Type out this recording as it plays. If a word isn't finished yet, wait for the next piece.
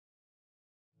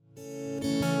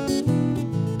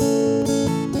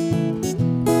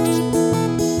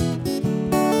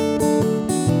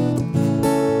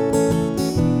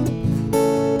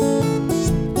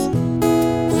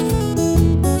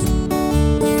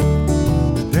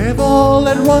devil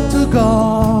had run to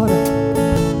God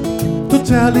to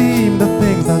tell him the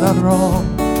things that are wrong.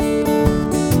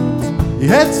 He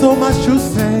had so much to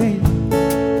say,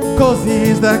 'cause he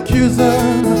is the accuser.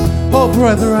 Oh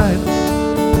brethren,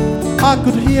 I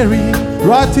could hear him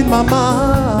right in my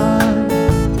mind,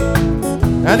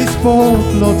 and he spoke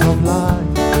lots of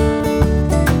lies,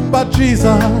 but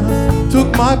Jesus took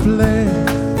my place.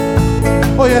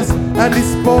 Oh yes, and he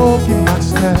spoke in my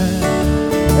stead.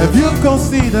 Have you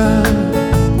considered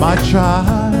my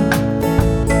child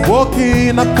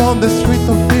walking upon the street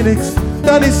of Phoenix?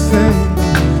 Then he said,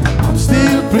 I'm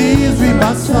still pleased with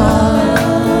my son,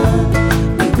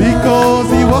 because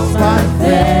he walks by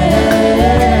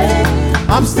faith.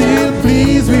 I'm still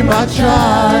pleased with my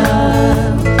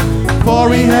child, for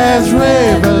he has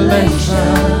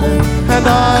revelation. And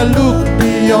I look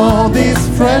beyond this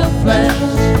frail flesh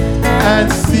and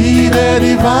see the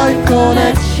divine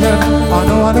connection.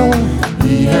 I know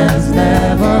he has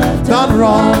never done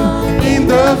wrong in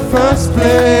the first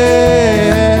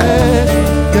place.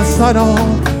 Yes, I know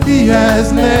he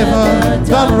has never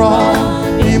done wrong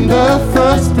in the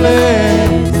first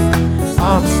place.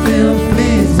 I'm still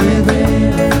pleased with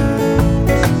him.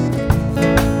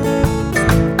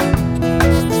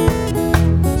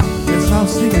 Yes, I'll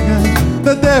sing again.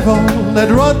 The devil had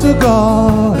run to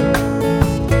God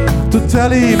to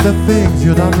tell him the things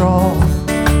you done wrong.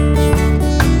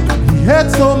 He had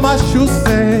so much to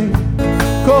say,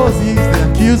 'cause he's the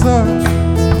accuser,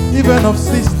 even of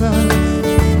sisters.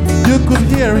 You could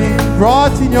hear him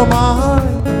right in your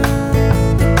mind.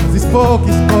 He spoke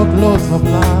loads of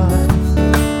lies,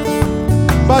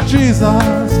 but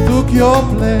Jesus took your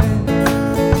place.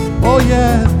 Oh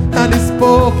yes, and he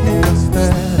spoke in your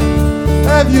stead.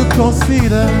 Have you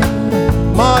considered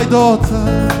my daughter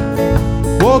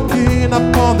walking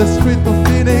upon the street of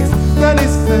Phoenix? Then he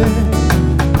said,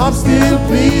 I'm still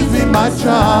pleased with my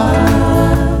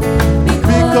child,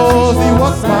 because he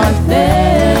walks by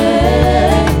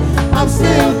faith. I'm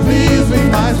still pleased with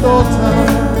my daughter,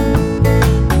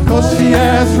 'cause she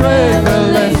has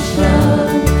revelation.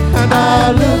 And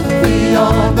I look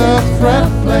beyond the frail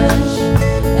flesh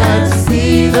and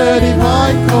see the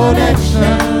divine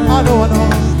connection. I know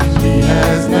he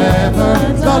has never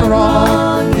done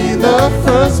wrong in the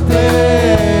first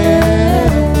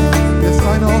place. Yes,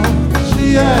 I know she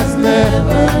has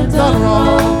never done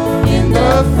wrong in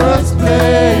the first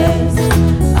place.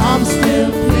 I'm still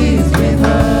pleased with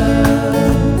her.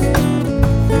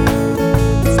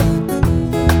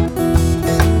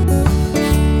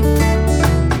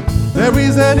 There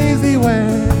is an easy way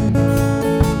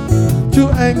to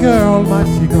anger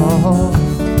Almighty God,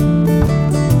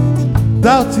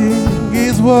 doubting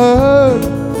his word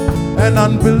and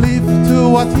unbelief to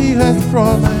what he has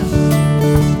promised.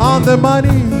 On the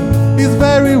money, his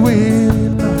very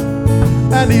will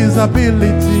and his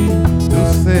ability to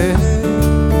save.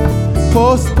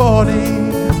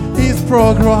 Postponing his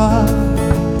program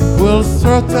will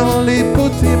certainly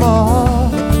put him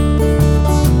off.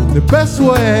 The best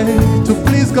way to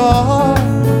please God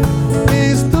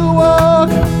is to walk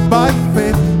by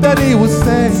faith. That he will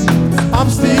say, I'm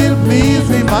still pleased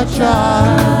with my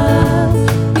child,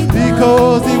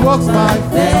 because he walks by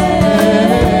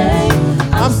faith.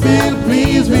 I'm still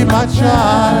pleased with my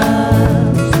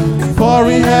child, for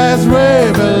he has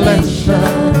revelation.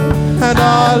 And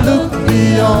I look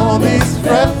beyond this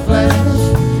frail flesh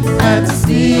and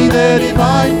see the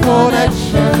divine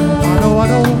connection. I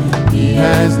know he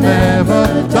has never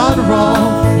done wrong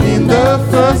in the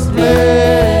first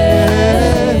place.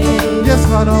 Yes,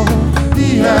 I know he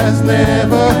has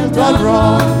never done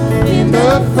wrong in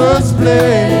the first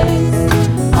place.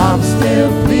 I'm still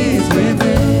pleased with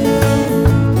him.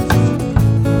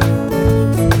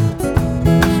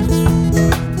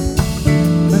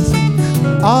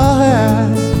 I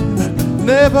have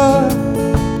never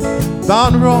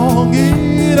done wrong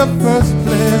in the first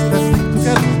place. Let's sing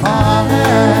together. I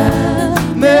have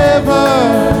never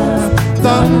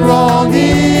done wrong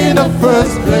in the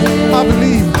first place. I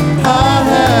believe I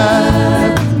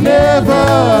have never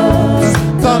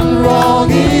done wrong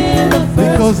in the first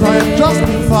place, because I am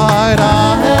justified. I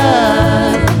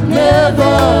have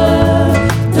never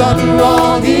done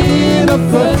wrong in the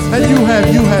first place. And you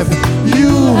have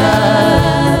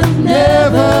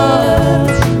never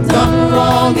done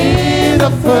wrong in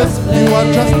the first place. You are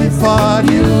justified.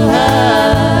 You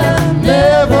have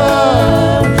never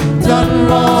done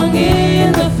wrong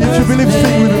in the first place. If you believe,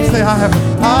 sing with him. Say, I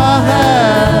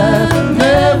have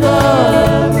never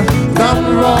done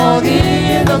wrong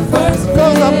in the first place.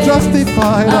 'Cause I'm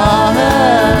justified. I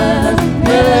have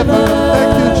never,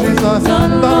 thank you Jesus,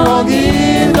 done wrong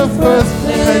in the first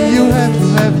place. And you have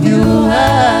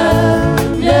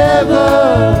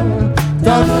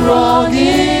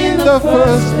the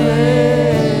first name.